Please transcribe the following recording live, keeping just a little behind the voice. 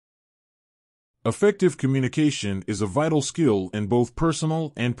Effective communication is a vital skill in both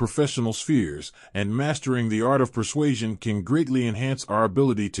personal and professional spheres, and mastering the art of persuasion can greatly enhance our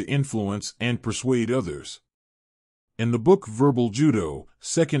ability to influence and persuade others. In the book Verbal Judo,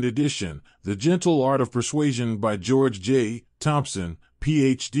 2nd edition, The Gentle Art of Persuasion by George J. Thompson,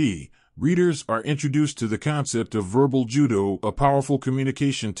 Ph.D., readers are introduced to the concept of verbal judo, a powerful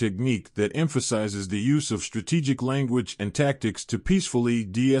communication technique that emphasizes the use of strategic language and tactics to peacefully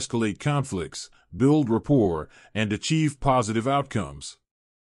de-escalate conflicts, build rapport, and achieve positive outcomes.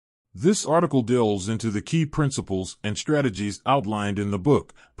 This article delves into the key principles and strategies outlined in the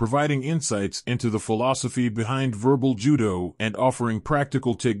book, providing insights into the philosophy behind verbal judo and offering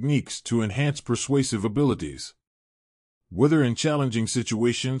practical techniques to enhance persuasive abilities. Whether in challenging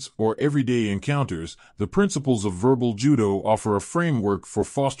situations or everyday encounters, the principles of verbal judo offer a framework for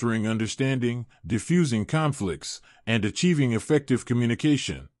fostering understanding, diffusing conflicts, and achieving effective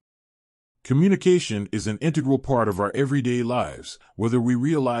communication. Communication is an integral part of our everyday lives, whether we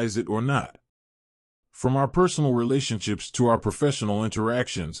realize it or not. From our personal relationships to our professional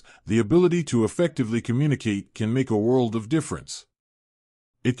interactions, the ability to effectively communicate can make a world of difference.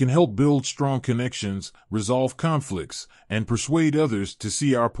 It can help build strong connections, resolve conflicts, and persuade others to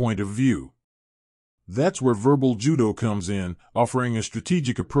see our point of view. That's where verbal judo comes in, offering a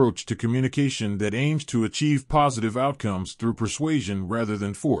strategic approach to communication that aims to achieve positive outcomes through persuasion rather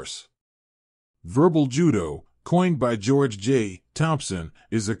than force. Verbal judo, coined by George J. Thompson,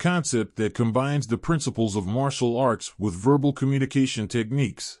 is a concept that combines the principles of martial arts with verbal communication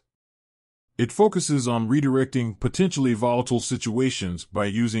techniques. It focuses on redirecting potentially volatile situations by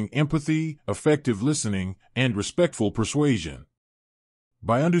using empathy, effective listening, and respectful persuasion.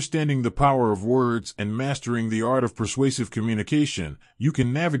 By understanding the power of words and mastering the art of persuasive communication, you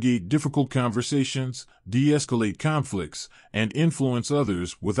can navigate difficult conversations, de-escalate conflicts, and influence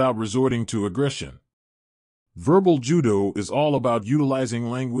others without resorting to aggression. Verbal judo is all about utilizing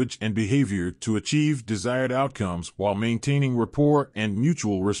language and behavior to achieve desired outcomes while maintaining rapport and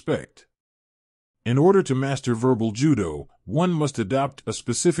mutual respect. In order to master verbal judo, one must adopt a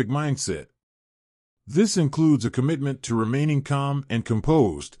specific mindset. This includes a commitment to remaining calm and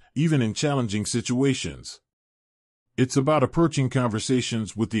composed, even in challenging situations. It's about approaching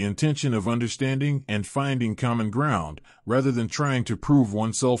conversations with the intention of understanding and finding common ground, rather than trying to prove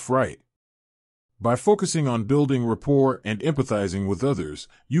oneself right. By focusing on building rapport and empathizing with others,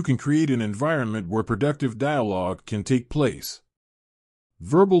 you can create an environment where productive dialogue can take place.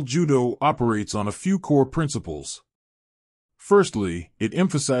 Verbal judo operates on a few core principles. Firstly, it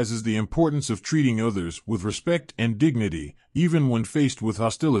emphasizes the importance of treating others with respect and dignity, even when faced with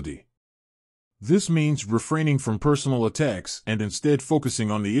hostility. This means refraining from personal attacks and instead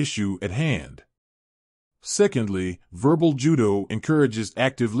focusing on the issue at hand. Secondly, verbal judo encourages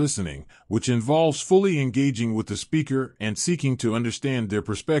active listening, which involves fully engaging with the speaker and seeking to understand their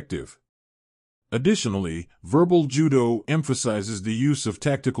perspective. Additionally, verbal judo emphasizes the use of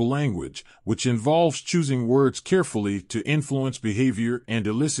tactical language, which involves choosing words carefully to influence behavior and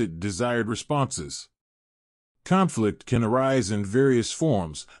elicit desired responses. Conflict can arise in various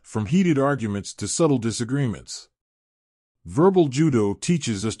forms, from heated arguments to subtle disagreements. Verbal judo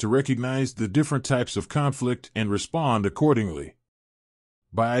teaches us to recognize the different types of conflict and respond accordingly.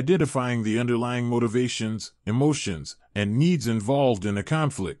 By identifying the underlying motivations, emotions, and needs involved in a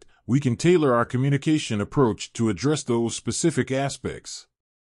conflict, we can tailor our communication approach to address those specific aspects.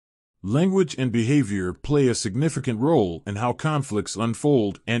 Language and behavior play a significant role in how conflicts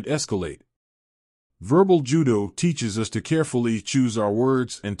unfold and escalate. Verbal judo teaches us to carefully choose our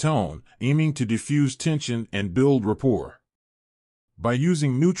words and tone, aiming to diffuse tension and build rapport. By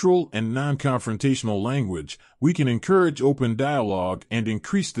using neutral and non-confrontational language, we can encourage open dialogue and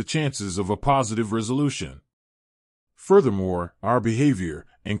increase the chances of a positive resolution. Furthermore, our behavior,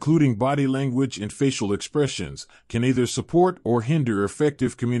 including body language and facial expressions, can either support or hinder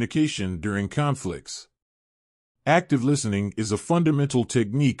effective communication during conflicts. Active listening is a fundamental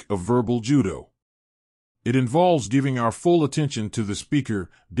technique of verbal judo. It involves giving our full attention to the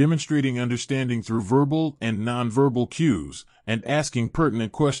speaker, demonstrating understanding through verbal and nonverbal cues, and asking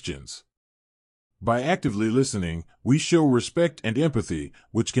pertinent questions. By actively listening, we show respect and empathy,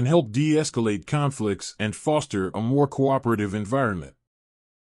 which can help de-escalate conflicts and foster a more cooperative environment.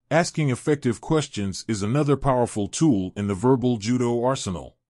 Asking effective questions is another powerful tool in the verbal judo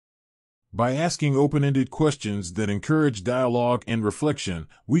arsenal. By asking open-ended questions that encourage dialogue and reflection,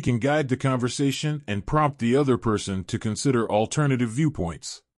 we can guide the conversation and prompt the other person to consider alternative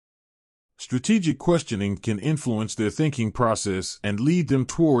viewpoints. Strategic questioning can influence their thinking process and lead them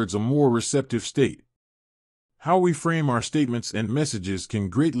towards a more receptive state. How we frame our statements and messages can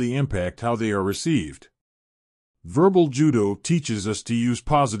greatly impact how they are received. Verbal judo teaches us to use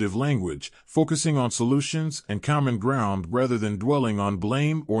positive language, focusing on solutions and common ground rather than dwelling on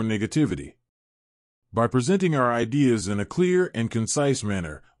blame or negativity. By presenting our ideas in a clear and concise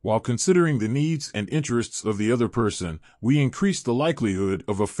manner, while considering the needs and interests of the other person, we increase the likelihood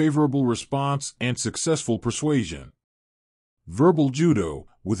of a favorable response and successful persuasion. Verbal judo,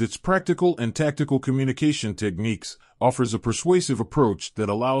 with its practical and tactical communication techniques, offers a persuasive approach that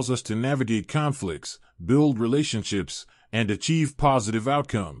allows us to navigate conflicts, build relationships, and achieve positive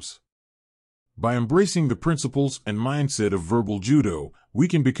outcomes. By embracing the principles and mindset of verbal judo, we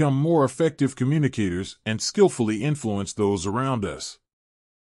can become more effective communicators and skillfully influence those around us.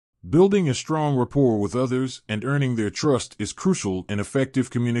 Building a strong rapport with others and earning their trust is crucial in effective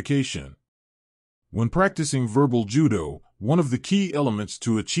communication. When practicing verbal judo, one of the key elements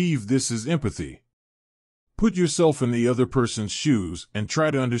to achieve this is empathy. Put yourself in the other person's shoes and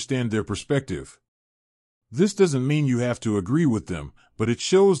try to understand their perspective. This doesn't mean you have to agree with them, but it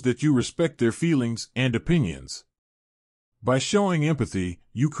shows that you respect their feelings and opinions. By showing empathy,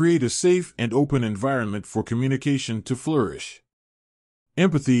 you create a safe and open environment for communication to flourish.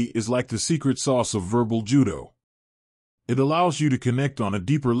 Empathy is like the secret sauce of verbal judo. It allows you to connect on a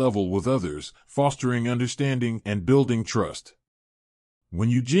deeper level with others, fostering understanding and building trust. When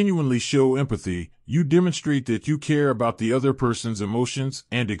you genuinely show empathy, you demonstrate that you care about the other person's emotions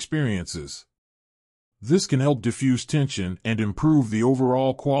and experiences. This can help diffuse tension and improve the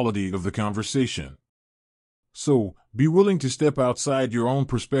overall quality of the conversation. So, be willing to step outside your own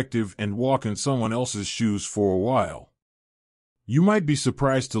perspective and walk in someone else's shoes for a while. You might be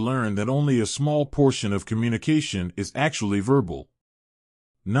surprised to learn that only a small portion of communication is actually verbal.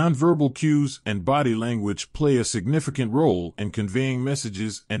 Nonverbal cues and body language play a significant role in conveying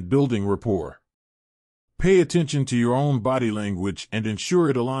messages and building rapport. Pay attention to your own body language and ensure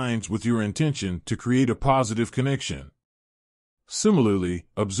it aligns with your intention to create a positive connection. Similarly,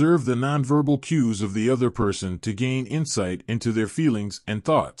 observe the nonverbal cues of the other person to gain insight into their feelings and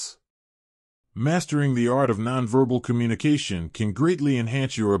thoughts. Mastering the art of nonverbal communication can greatly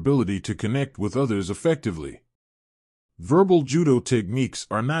enhance your ability to connect with others effectively. Verbal judo techniques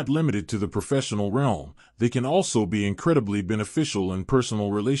are not limited to the professional realm, they can also be incredibly beneficial in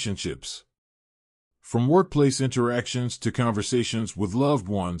personal relationships. From workplace interactions to conversations with loved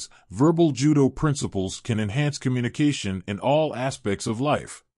ones, verbal judo principles can enhance communication in all aspects of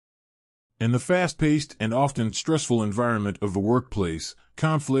life. In the fast-paced and often stressful environment of the workplace,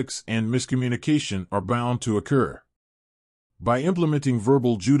 conflicts and miscommunication are bound to occur. By implementing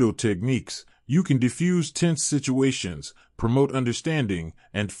verbal judo techniques, you can diffuse tense situations, promote understanding,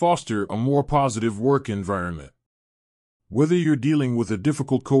 and foster a more positive work environment. Whether you're dealing with a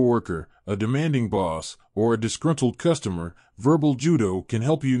difficult coworker, a demanding boss, or a disgruntled customer, verbal judo can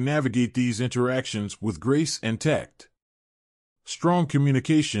help you navigate these interactions with grace and tact. Strong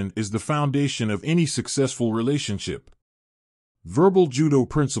communication is the foundation of any successful relationship. Verbal judo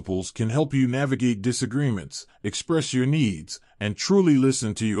principles can help you navigate disagreements, express your needs, and truly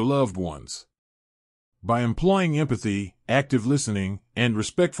listen to your loved ones. By employing empathy, active listening, and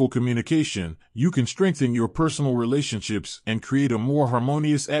respectful communication, you can strengthen your personal relationships and create a more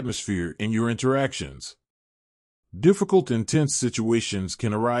harmonious atmosphere in your interactions. Difficult and tense situations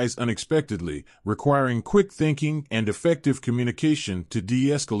can arise unexpectedly, requiring quick thinking and effective communication to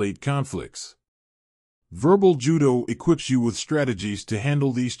de-escalate conflicts. Verbal judo equips you with strategies to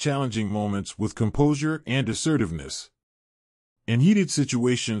handle these challenging moments with composure and assertiveness. In heated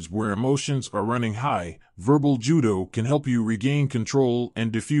situations where emotions are running high, verbal judo can help you regain control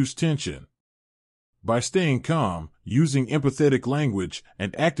and diffuse tension. By staying calm, using empathetic language,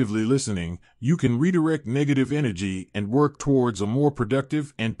 and actively listening, you can redirect negative energy and work towards a more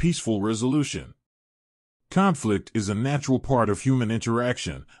productive and peaceful resolution. Conflict is a natural part of human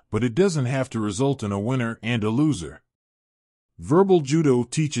interaction, but it doesn't have to result in a winner and a loser. Verbal judo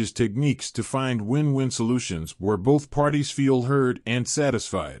teaches techniques to find win-win solutions where both parties feel heard and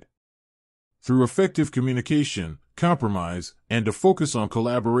satisfied. Through effective communication, compromise, and a focus on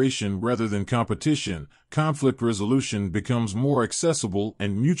collaboration rather than competition, conflict resolution becomes more accessible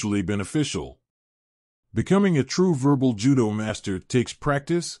and mutually beneficial. Becoming a true verbal judo master takes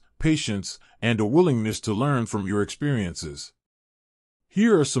practice, patience, and a willingness to learn from your experiences.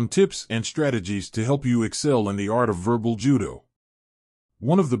 Here are some tips and strategies to help you excel in the art of verbal judo.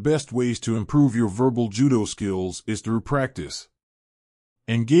 One of the best ways to improve your verbal judo skills is through practice.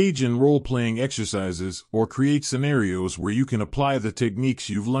 Engage in role-playing exercises or create scenarios where you can apply the techniques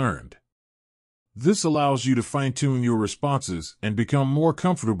you've learned. This allows you to fine-tune your responses and become more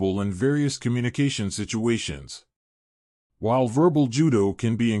comfortable in various communication situations. While verbal judo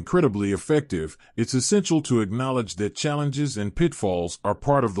can be incredibly effective, it's essential to acknowledge that challenges and pitfalls are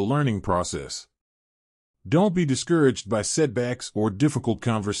part of the learning process. Don't be discouraged by setbacks or difficult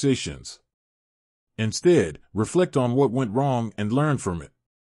conversations. Instead, reflect on what went wrong and learn from it.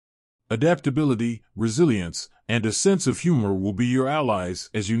 Adaptability, resilience, and a sense of humor will be your allies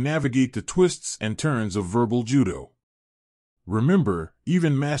as you navigate the twists and turns of verbal judo. Remember,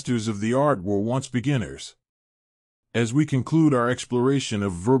 even masters of the art were once beginners. As we conclude our exploration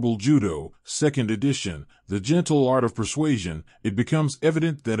of Verbal Judo, 2nd edition, The Gentle Art of Persuasion, it becomes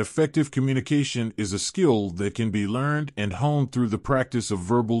evident that effective communication is a skill that can be learned and honed through the practice of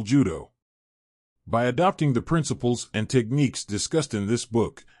verbal judo. By adopting the principles and techniques discussed in this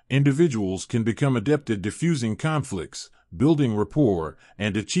book, individuals can become adept at diffusing conflicts, building rapport,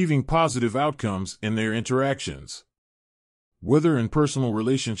 and achieving positive outcomes in their interactions. Whether in personal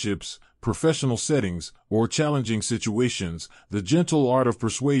relationships, professional settings, or challenging situations, the gentle art of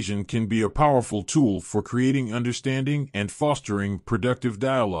persuasion can be a powerful tool for creating understanding and fostering productive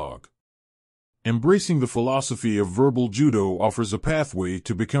dialogue. Embracing the philosophy of verbal judo offers a pathway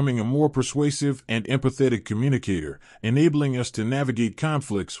to becoming a more persuasive and empathetic communicator, enabling us to navigate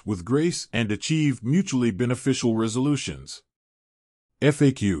conflicts with grace and achieve mutually beneficial resolutions.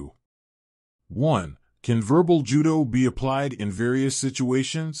 FAQ 1. Can verbal judo be applied in various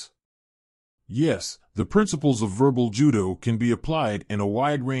situations? Yes, the principles of verbal judo can be applied in a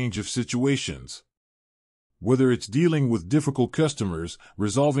wide range of situations. Whether it's dealing with difficult customers,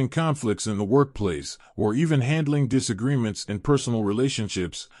 resolving conflicts in the workplace, or even handling disagreements in personal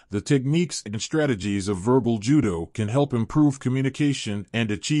relationships, the techniques and strategies of verbal judo can help improve communication and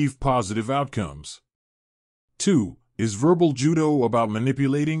achieve positive outcomes. 2. Is verbal judo about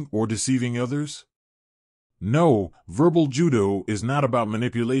manipulating or deceiving others? No, verbal judo is not about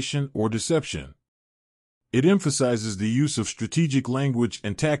manipulation or deception. It emphasizes the use of strategic language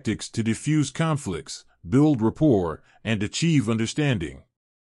and tactics to diffuse conflicts, build rapport, and achieve understanding.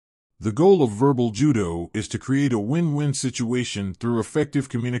 The goal of verbal judo is to create a win-win situation through effective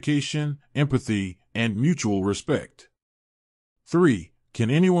communication, empathy, and mutual respect. 3. Can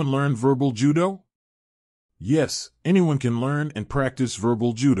anyone learn verbal judo? Yes, anyone can learn and practice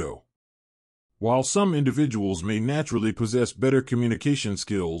verbal judo. While some individuals may naturally possess better communication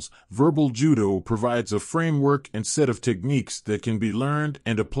skills, verbal judo provides a framework and set of techniques that can be learned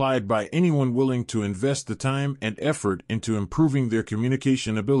and applied by anyone willing to invest the time and effort into improving their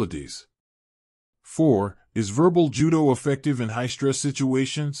communication abilities. 4. Is verbal judo effective in high-stress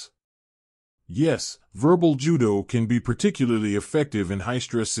situations? Yes, verbal judo can be particularly effective in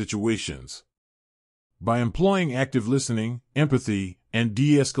high-stress situations. By employing active listening, empathy, and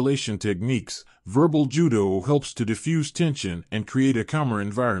de-escalation techniques, verbal judo helps to diffuse tension and create a calmer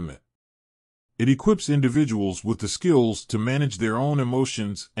environment. It equips individuals with the skills to manage their own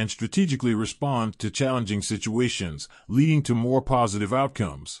emotions and strategically respond to challenging situations, leading to more positive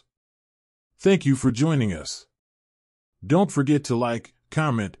outcomes. Thank you for joining us. Don't forget to like,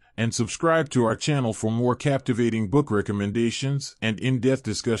 comment, and subscribe to our channel for more captivating book recommendations and in-depth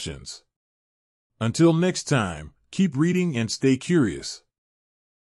discussions. Until next time, keep reading and stay curious.